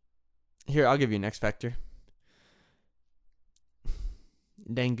 Here, I'll give you an X factor.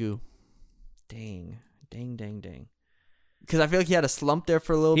 Dangu. Dang. Because I feel like he had a slump there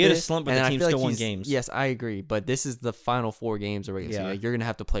for a little bit. He had a slump, but and the I team feel still like won he's- games. Yes, I agree. But this is the final 4 games of regular season. Yeah. Like, you're going to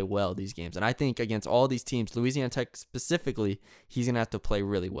have to play well these games. And I think against all these teams, Louisiana Tech specifically, he's going to have to play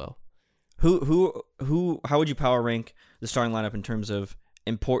really well. How would you power rank the starting lineup in terms of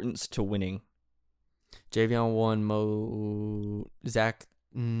importance to winning? Javion 1, Mo, Zach.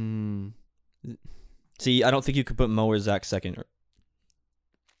 See, I don't think you could put Mo or Zach second.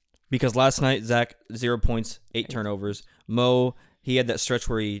 Because last night, Zach, 0 points, 8 turnovers. Mo, he had that stretch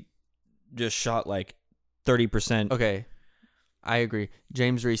where he just shot like 30%. Okay. I agree.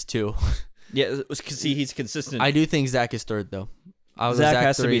 James Reese 2. Yeah, see, he's consistent. I do think Zach is third, though. Zach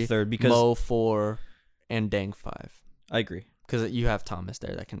has 3, to be third because Mo 4, and Dang 5. I agree. Because you have Thomas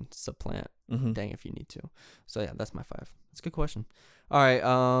there that can supplant Mm-hmm. Dang if you need to. So, yeah, that's my 5. That's a good question. All right.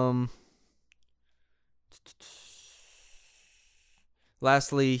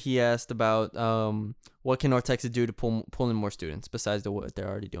 Lastly, he asked about what can North Texas do to pull in more students besides what they're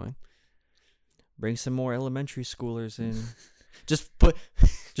already doing. Bring some more elementary schoolers in.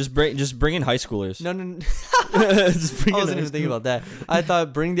 Just bring in high schoolers. No. Just bring I in wasn't high even thinking about that. I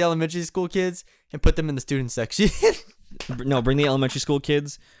thought bring the elementary school kids and put them in the student section. No, bring the elementary school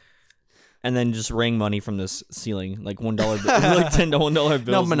kids, and then just wring money from this ceiling, like $1, like $10 bills.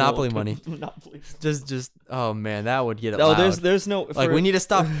 No, Monopoly money. Monopoly. Just oh man, that would get it No, loud. there's no Like we need to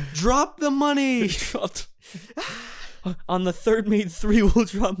stop. Drop the money. dropped on the third made 3. We'll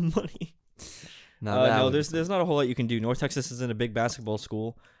drop money. No, there's not a whole lot you can do. North Texas isn't a big basketball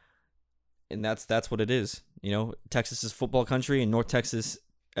school, and that's what it is. You know, Texas is football country, and North Texas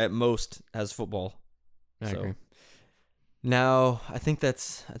at most has football. I So- agree. Now, I think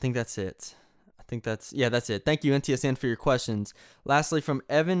that's it. That's it. Thank you, NTSN, for your questions. Lastly, from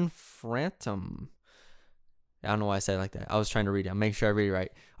Evan Frantum. I don't know why I said it like that. I was trying to read it. I'll make sure I read it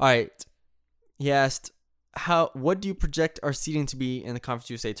right. All right. He asked, what do you project our seeding to be in the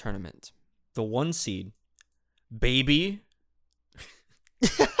Conference USA tournament? The 1 seed, baby.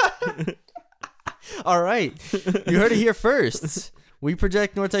 All right. You heard it here first. We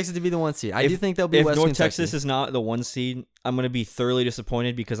project North Texas to be the 1 seed. I do think they'll be if West North Kentucky. Texas is not the 1 seed, I'm gonna be thoroughly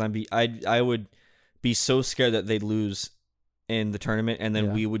disappointed because I would be so scared that they'd lose in the tournament, and then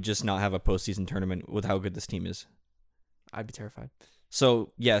Yeah. we would just not have a postseason tournament with how good this team is. I'd be terrified.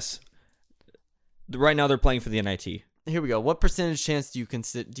 So yes, right now they're playing for the NIT. Here we go. What percentage chance do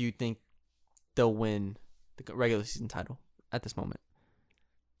you think they'll win the regular season title at this moment?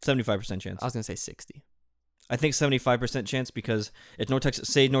 75% chance. I was gonna say 60. I think 75% chance because if North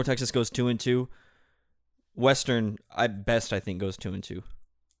Texas goes 2-2, Western at best I think goes 2-2.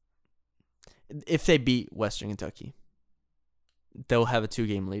 If they beat Western Kentucky, they'll have a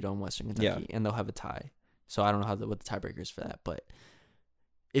 2-game lead on Western Kentucky, and they'll have a tie. So I don't know what the tiebreaker is for that, but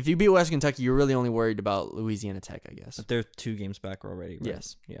if you beat Western Kentucky, you're really only worried about Louisiana Tech, I guess. But they're 2 games back already, right?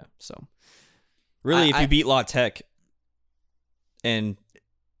 Yes. Yeah. So Really, if you beat La Tech and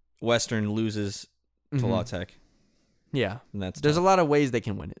Western loses to La Tech, yeah, then that's there's tough. a lot of ways they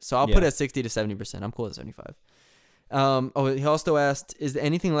can win it. So I'll put it at 60 to 70%. I'm cool at 75. He also asked, is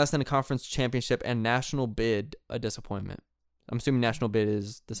anything less than a conference championship and national bid a disappointment? I'm assuming national bid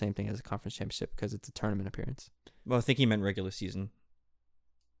is the same thing as a conference championship because it's a tournament appearance. Well, I think he meant regular season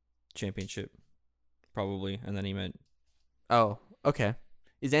championship, probably, and then he meant. Oh, okay.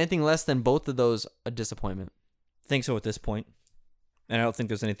 Is anything less than both of those a disappointment? I think so at this point, and I don't think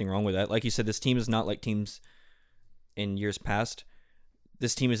there's anything wrong with that. Like you said, this team is not like teams in years past.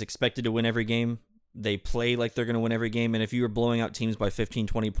 This team is expected to win every game. They play like they're going to win every game, and if you were blowing out teams by 15,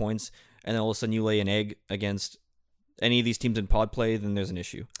 20 points, and then all of a sudden you lay an egg against any of these teams in pod play, then there's an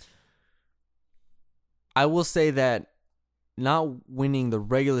issue. I will say that not winning the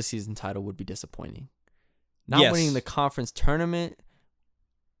regular season title would be disappointing. Not winning the conference tournament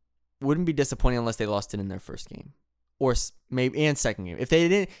wouldn't be disappointing unless they lost it in their first game or maybe and second game. If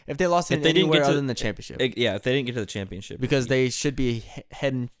they lost it anywhere other than the championship. If they didn't get to the championship, because they should be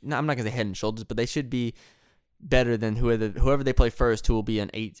I'm not going to say head and shoulders, but they should be better than whoever they play first, who will be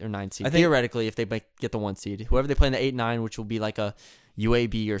an 8 or 9 seed. Theoretically, if they get the 1 seed, whoever they play in the 8-9, which will be like a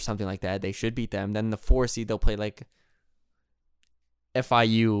UAB or something like that, they should beat them. Then the 4 seed, they'll play like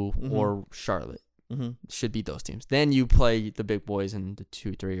FIU or Charlotte. Should beat those teams. Then you play the big boys in the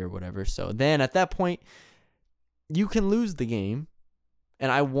 2-3 or whatever. So then at that point, you can lose the game, and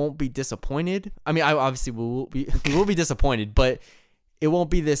I won't be disappointed. I mean, I obviously will be disappointed, but it won't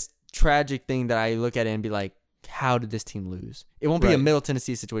be this tragic thing that I look at it and be like, how did this team lose? It won't be a Middle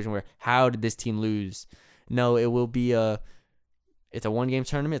Tennessee situation where how did this team lose? No, it will be it's a 1-game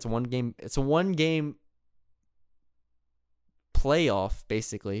tournament. It's a 1-game playoff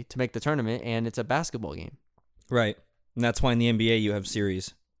basically to make the tournament, and it's a basketball game. Right. And that's why in the NBA you have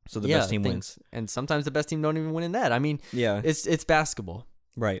series. So the best team wins. And sometimes the best team don't even win in that. I mean, it's basketball.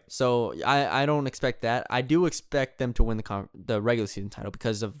 Right. So I don't expect that. I do expect them to win the regular season title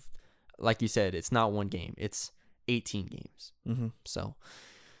because of, like you said, it's not 1 game. It's 18 games. So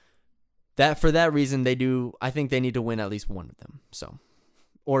for that reason, I think they need to win at least one of them. So,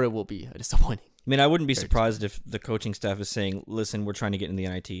 or it will be disappointing. I mean, I wouldn't be surprised if the coaching staff is saying, listen, we're trying to get in the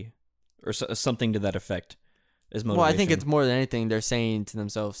NIT or something to that effect as motivation. Well, I think it's more than anything they're saying to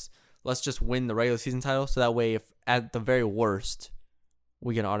themselves, let's just win the regular season title so that way if at the very worst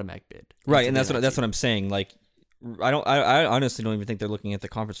we get an automatic bid. Right, and that's what I'm saying. Like I honestly don't even think they're looking at the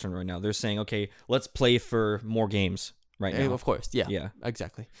conference tournament right now. They're saying, okay, let's play for more games right now. Of course, yeah,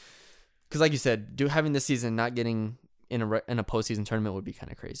 exactly. Because like you said, having this season not getting in a postseason tournament would be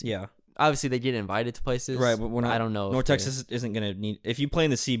kind of crazy. Yeah. Obviously, they get invited to places. Right, but I don't know. North Texas isn't going to need... If you play in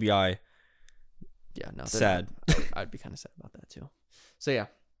the CBI... Yeah, no. Sad. I'd be kind of sad about that, too. So, yeah.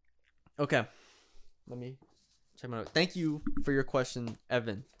 Okay. Let me check my notes. Thank you for your question,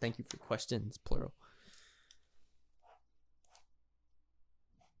 Evan. Thank you for questions, plural.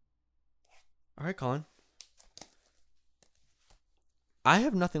 All right, Colin. I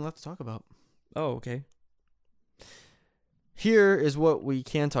have nothing left to talk about. Oh, okay. Here is what we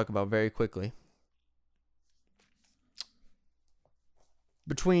can talk about very quickly.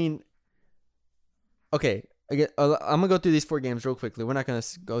 Okay, I'm going to go through these 4 games real quickly. We're not going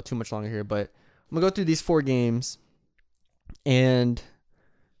to go too much longer here, but I'm going to go through these 4 games, and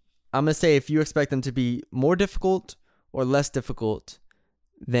I'm going to say if you expect them to be more difficult or less difficult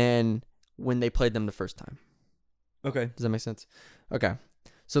than when they played them the first time. Okay. Does that make sense? Okay.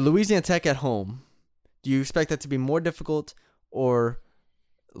 So Louisiana Tech at home, do you expect that to be more difficult or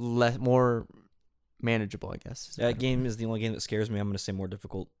more manageable, I guess? That game is the only game that scares me. I'm going to say more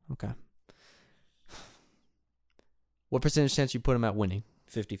difficult. Okay. What percentage chance you put them at winning?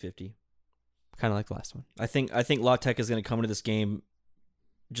 50-50. Kind of like the last one. I think La Tech is going to come into this game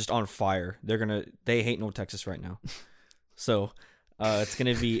just on fire. They hate North Texas right now. So, it's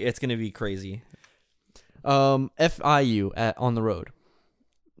going to be crazy. FIU on the road.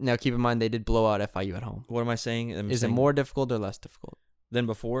 Now, keep in mind, they did blow out FIU at home. What am I saying? Is it more difficult or less difficult? Than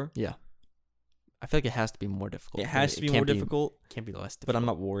before? Yeah. I feel like it has to be more difficult. It has to be more difficult. Can't be less difficult. But I'm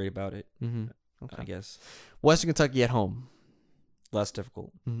not worried about it. Mm-hmm. Okay. I guess. Western Kentucky at home. Less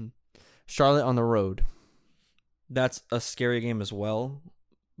difficult. Mm-hmm. Charlotte on the road. That's a scary game as well,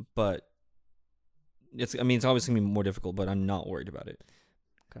 but it's obviously going to be more difficult, but I'm not worried about it.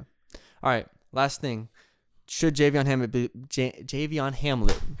 Okay. All right. Last thing. Should Javion Hamlet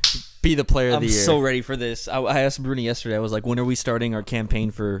be the player of the year? I'm so ready for this. I asked Bruni yesterday. I was like, when are we starting our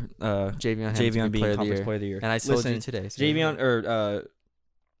campaign for Javion being Conference Player of the Year? And I told you today. So Javion, or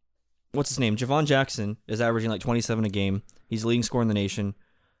what's his name? Javon Jackson is averaging like 27 a game. He's the leading scorer in the nation.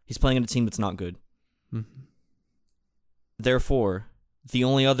 He's playing on a team that's not good. Mm-hmm. Therefore, the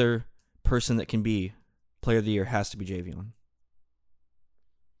only other person that can be player of the year has to be Javion.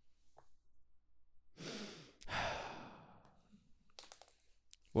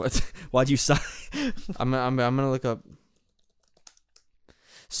 What? Why'd you sigh? I'm gonna look up.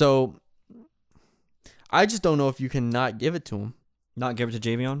 So, I just don't know if you can not give it to him. Not give it to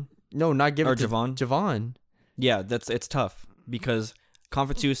Javion? No, not give Or it to Javon? Javon. Yeah, it's tough because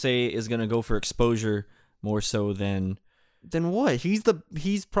Conference USA is gonna go for exposure more so than. Then what? He's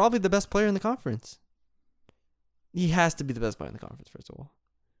probably the best player in the conference. He has to be the best player in the conference, first of all.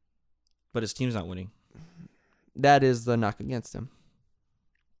 But his team's not winning. That is the knock against him.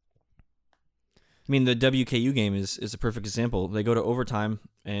 I mean, the WKU game is a perfect example. They go to overtime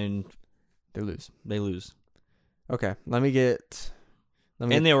and They lose. they lose. Okay, let me get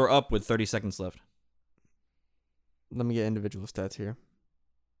They were up with 30 seconds left. individual stats here.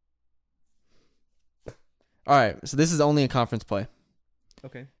 All right, so this is only a conference play.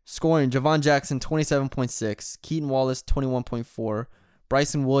 Okay. Scoring: Javon Jackson 27.6, Keaton Wallace 21.4,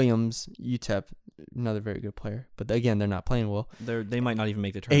 Bryson Williams UTEP, another very good player, but again they're not playing well. They might not even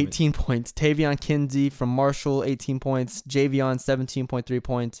make the tournament. 18 points. Tavion Kinsey from Marshall 18 points. Javion 17.3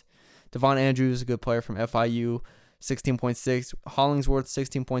 points. Devon Andrews, a good player from FIU, 16.6. Hollingsworth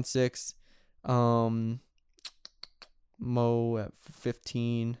 16.6. Mo at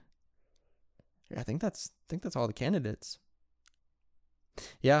 15. Yeah, I think that's all the candidates.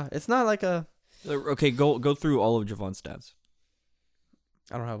 Yeah, it's not like a. Okay, go through all of Javon's stats.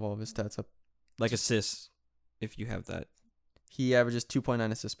 I don't have all of his stats up. Like assists, if you have that. He averages 2.9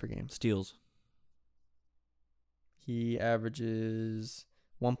 assists per game. Steals. He averages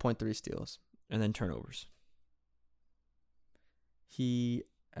 1.3 steals. And then turnovers. He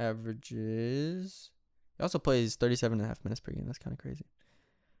averages. He also plays 37.5 minutes per game. That's kind of crazy.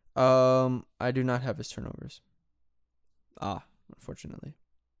 I do not have his turnovers, unfortunately.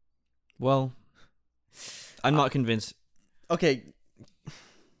 Well, I'm not convinced. Okay.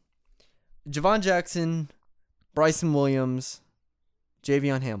 Javon Jackson, Bryson Williams,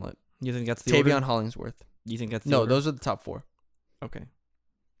 Javion Hamlet, You think that's the Tavion order? Hollingsworth. You think that's the No, order? those are the top four. Okay.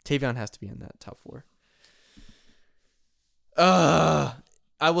 Tavion has to be in that top four.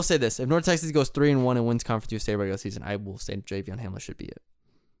 I will say this: if North Texas goes 3-1 and wins Conference USA regular season, I will say Javion Hamlet should be it,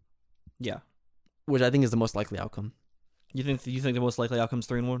 Yeah. which I think is the most likely outcome. You think the most likely outcome is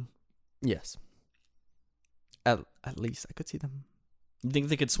 3-1? Yes. At least I could see them. You think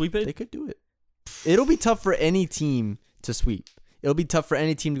they could sweep it? They could do it. It'll be tough for any team to sweep. It'll be tough for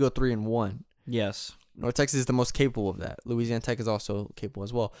any team to go 3-1. Yes. North Texas is the most capable of that. Louisiana Tech is also capable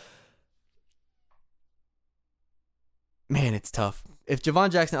as well. Man, it's tough. If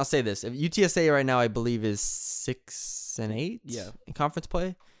Javon Jackson, I'll say this: if UTSA right now, I believe, is 6-8, in conference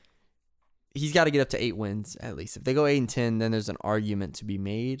play, he's got to get up to 8 wins at least. If they go 8-10, then there's an argument to be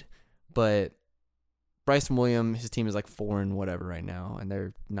made. But Bryson Williams, his team is like 4 and whatever right now, and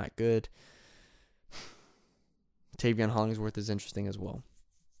they're not good. Tavion Hollingsworth is interesting as well.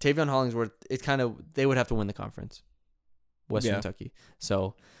 Tavion Hollingsworth, they would have to win the conference, Western Kentucky.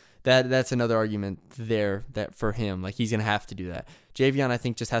 So that's another argument there that for him, like he's gonna have to do that. Javion, I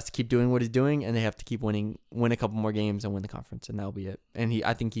think, just has to keep doing what he's doing, and they have to keep win a couple more games and win the conference, and that'll be it. And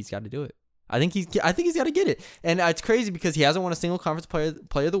I think he's got to do it. I think he's got to get it. And it's crazy because he hasn't won a single conference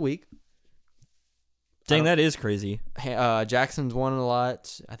player of the week. Dang, that is crazy. Jackson's won a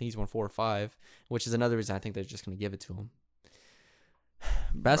lot. I think he's won 4 or 5, which is another reason I think they're just going to give it to him.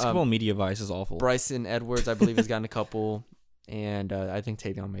 Basketball media bias is awful. Bryson Edwards, I believe, has gotten a couple, and I think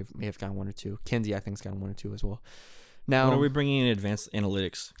Tavion may have gotten 1 or 2. Kinsey, I think, has gotten 1 or 2 as well. Now, when are we bringing in advanced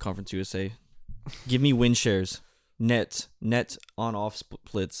analytics, Conference USA? Give me win shares, net on-off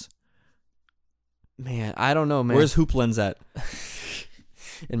splits. Man, I don't know, man. Where's Hoop Lens at?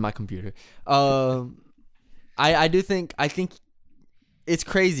 In my computer. I think it's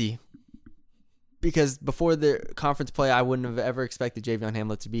crazy because before the conference play, I wouldn't have ever expected Javion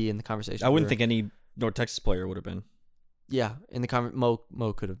Hamlet to be in the conversation. I wouldn't think any North Texas player would have been. Yeah, in the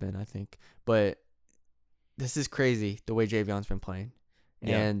Mo could have been, I think, but this is crazy the way Javion's been playing,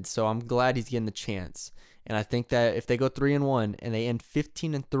 and so I'm glad he's getting the chance. And I think that if they go 3-1 and they end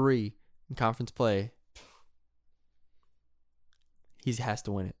 15-3 in conference play, he has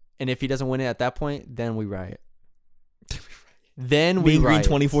to win it. And if he doesn't win it at that point, then we riot. Then we riot.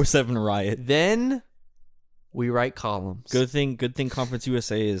 Green 24/7 riot. Then we write columns. Good thing Conference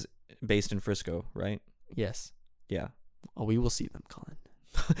USA is based in Frisco, right? Yes. Yeah. Oh, we will see them, Colin.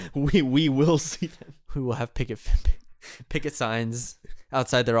 we will see them. We will have picket picket signs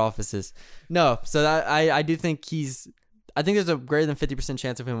outside their offices. No, so that I do think I think there's a greater than 50%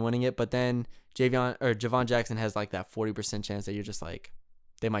 chance of him winning it, but then Javon Jackson has like that 40% chance that you're just like,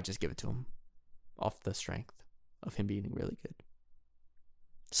 they might just give it to him off the strength of him being really good.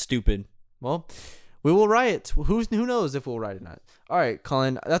 Stupid. Well, we will riot. Who knows if we'll riot or not. All right,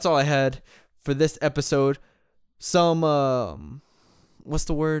 Colin, that's all I had for this episode. Some what's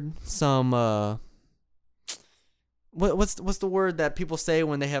the word? Some what's the word that people say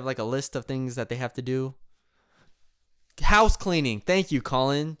when they have like a list of things that they have to do? House cleaning. Thank you,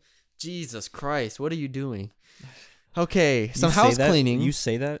 Colin. Jesus Christ, what are you doing? Okay, some house cleaning. You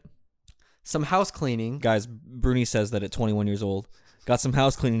say that? Some house cleaning. Guys, Bruni says that at 21 years old. Got some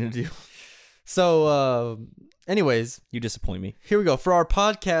house cleaning to do. So, anyways. You disappoint me. Here we go. For our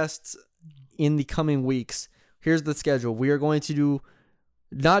podcasts in the coming weeks, here's the schedule. We are going to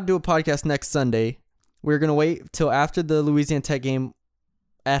not do a podcast next Sunday. We're going to wait till after the Louisiana Tech game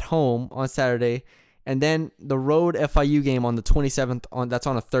at home on Saturday, and then the road FIU game on the 27th. That's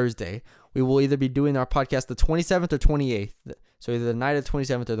on a Thursday. We will either be doing our podcast the 27th or 28th. So either the night of the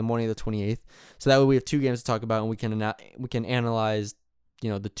 27th or the morning of the 28th. So that way we have two games to talk about, and we can analyze,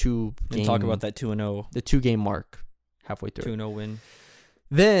 the two game, and talk about that 2-0. The 2-game mark halfway through. 2-0 win.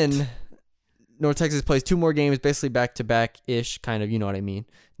 Then North Texas plays two more games, basically back to back ish, kind of. You know what I mean?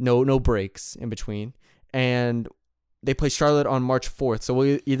 No breaks in between, and they play Charlotte on March 4th. So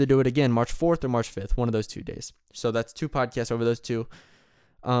we'll either do it again March 4th or March 5th, one of those 2 days. So that's 2 podcasts over those 2.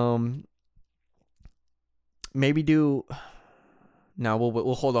 Maybe do. No,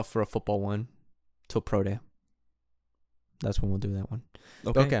 we'll hold off for a football one till Pro Day. That's when we'll do that one.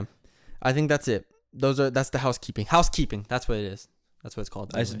 Okay. I think that's it. That's the housekeeping. Housekeeping. That's what it is. That's what it's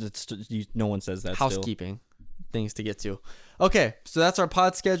called. No one says that. Housekeeping. Things to get to. Okay, so that's our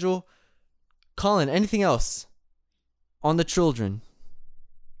pod schedule. Colin, anything else on the children?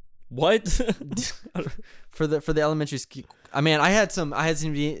 What? for the elementary school. I had some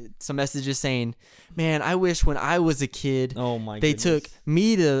messages saying, "Man, I wish when I was a kid, they took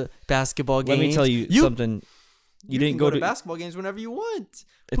me to basketball games." Let me tell you something. You didn't go to basketball games whenever you want.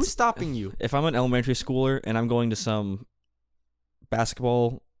 Who's stopping you? If I'm an elementary schooler and I'm going to some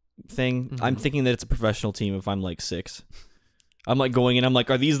basketball thing, I'm thinking that it's a professional team if I'm like 6. I'm like going in, I'm like,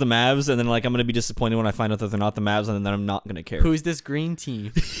 are these the Mavs? And then like I'm going to be disappointed when I find out that they're not the Mavs, and then I'm not going to care. Who's this green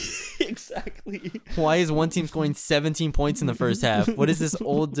team? Exactly. Why is one team scoring 17 points in the first half? What is this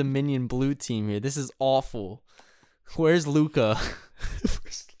Old Dominion blue team here? This is awful. Where's Luka?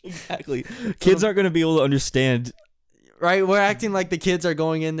 Exactly. Kids aren't going to be able to understand. Right, we're acting like the kids are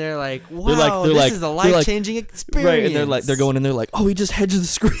going in there like, wow, this is a life-changing experience. Right, and they're going in there like, oh, he just hedged the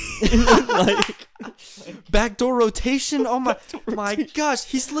screen. Like, backdoor rotation. Oh my gosh,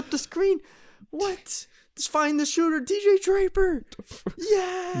 he slipped the screen. What? Just find the shooter, DJ Draper.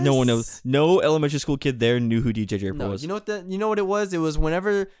 Yes. No one knows. No elementary school kid there knew who DJ Draper was. You know what it was? It was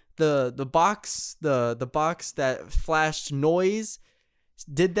whenever the box that flashed noise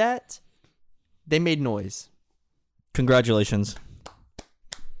did that, they made noise. Congratulations.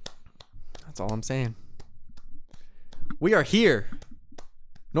 That's all I'm saying. We are here.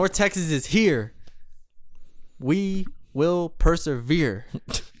 North Texas is here. We will persevere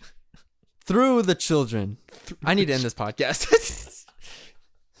through the children. I need to end this podcast.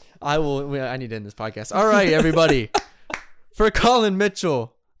 I need to end this podcast. All right, everybody. For Colin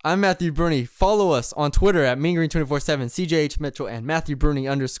Mitchell, I'm Matthew Bruni. Follow us on Twitter at MeanGreen247, CJH Mitchell, and Matthew Bruni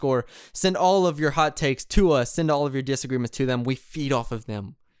 _. Send all of your hot takes to us. Send all of your disagreements to them. We feed off of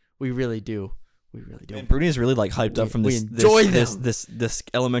them. We really do. We really do. Man, Bruni is really like hyped up from this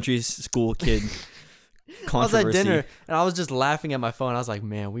elementary school kid controversy. I was at dinner and I was just laughing at my phone. I was like,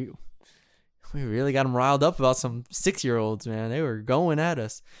 man, we really got them riled up about some 6-year-olds, man. They were going at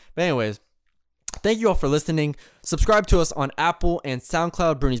us. But anyways, thank you all for listening. Subscribe to us on Apple and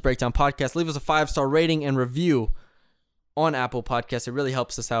SoundCloud, Bruni's Breakdown Podcast. Leave us a 5-star rating and review on Apple Podcasts. It really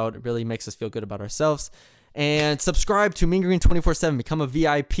helps us out. It really makes us feel good about ourselves. And subscribe to Mean Green 24/7. Become a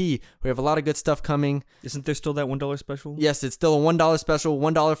VIP. We have a lot of good stuff coming. Isn't there still that $1 special? Yes, it's still a $1 special,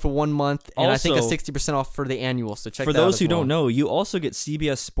 $1 for 1 month, and also, I think a 60% off for the annual. So check that out. For those who don't know, you also get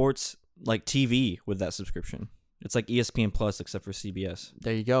CBS Sports like TV with that subscription. It's like ESPN Plus except for CBS.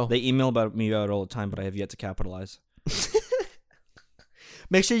 There you go. They email me about it all the time, but I have yet to capitalize.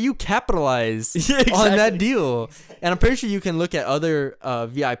 Make sure you capitalize on that deal. And I'm pretty sure you can look at other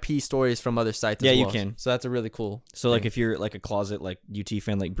VIP stories from other sites as well. Yeah, you can. So that's a really cool So thing. Like if you're like a closet like UT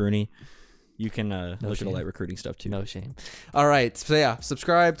fan like Bruni, you can look at all that recruiting stuff too. No shame. All right. So yeah,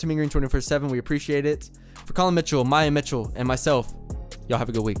 subscribe to Mean Green 24/7. We appreciate it. For Colin Mitchell, Maya Mitchell, and myself, y'all have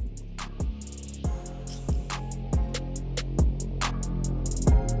a good week.